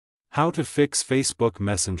How to fix Facebook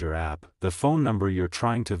Messenger app. The phone number you're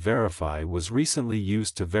trying to verify was recently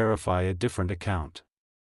used to verify a different account.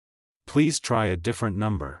 Please try a different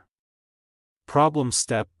number. Problem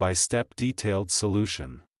step-by-step detailed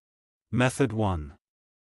solution. Method 1.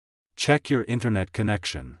 Check your internet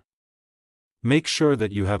connection. Make sure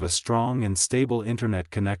that you have a strong and stable internet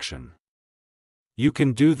connection. You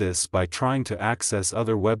can do this by trying to access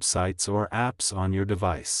other websites or apps on your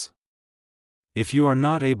device. If you are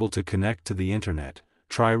not able to connect to the internet,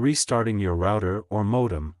 try restarting your router or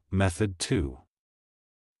modem. Method 2.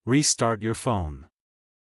 Restart your phone.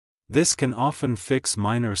 This can often fix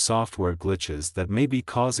minor software glitches that may be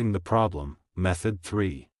causing the problem. Method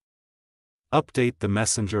 3. Update the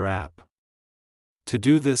Messenger app. To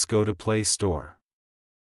do this, go to Play Store.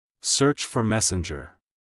 Search for Messenger.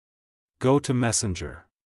 Go to Messenger.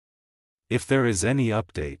 If there is any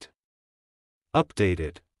update, update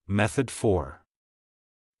it. Method 4.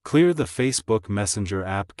 Clear the Facebook Messenger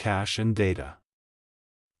app cache and data.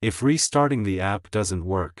 If restarting the app doesn't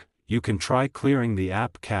work, you can try clearing the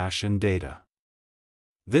app cache and data.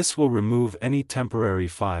 This will remove any temporary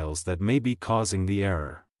files that may be causing the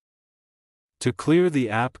error. To clear the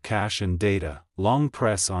app cache and data, long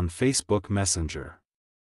press on Facebook Messenger.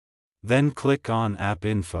 Then click on App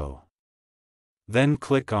Info. Then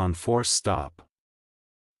click on Force Stop.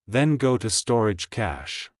 Then go to Storage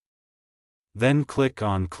Cache. Then click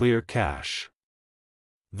on Clear Cache.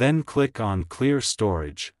 Then click on Clear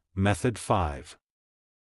Storage. Method 5.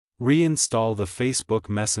 Reinstall the Facebook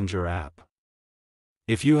Messenger app.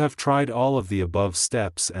 If you have tried all of the above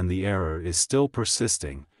steps and the error is still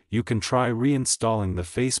persisting, you can try reinstalling the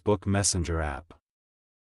Facebook Messenger app.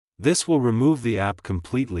 This will remove the app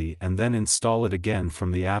completely and then install it again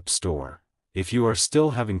from the App Store. If you are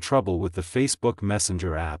still having trouble with the Facebook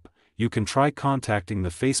Messenger app, you can try contacting the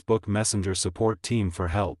Facebook Messenger support team for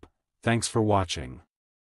help. Thanks for watching.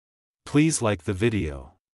 Please like the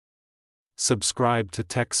video. Subscribe to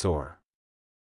TechSoar.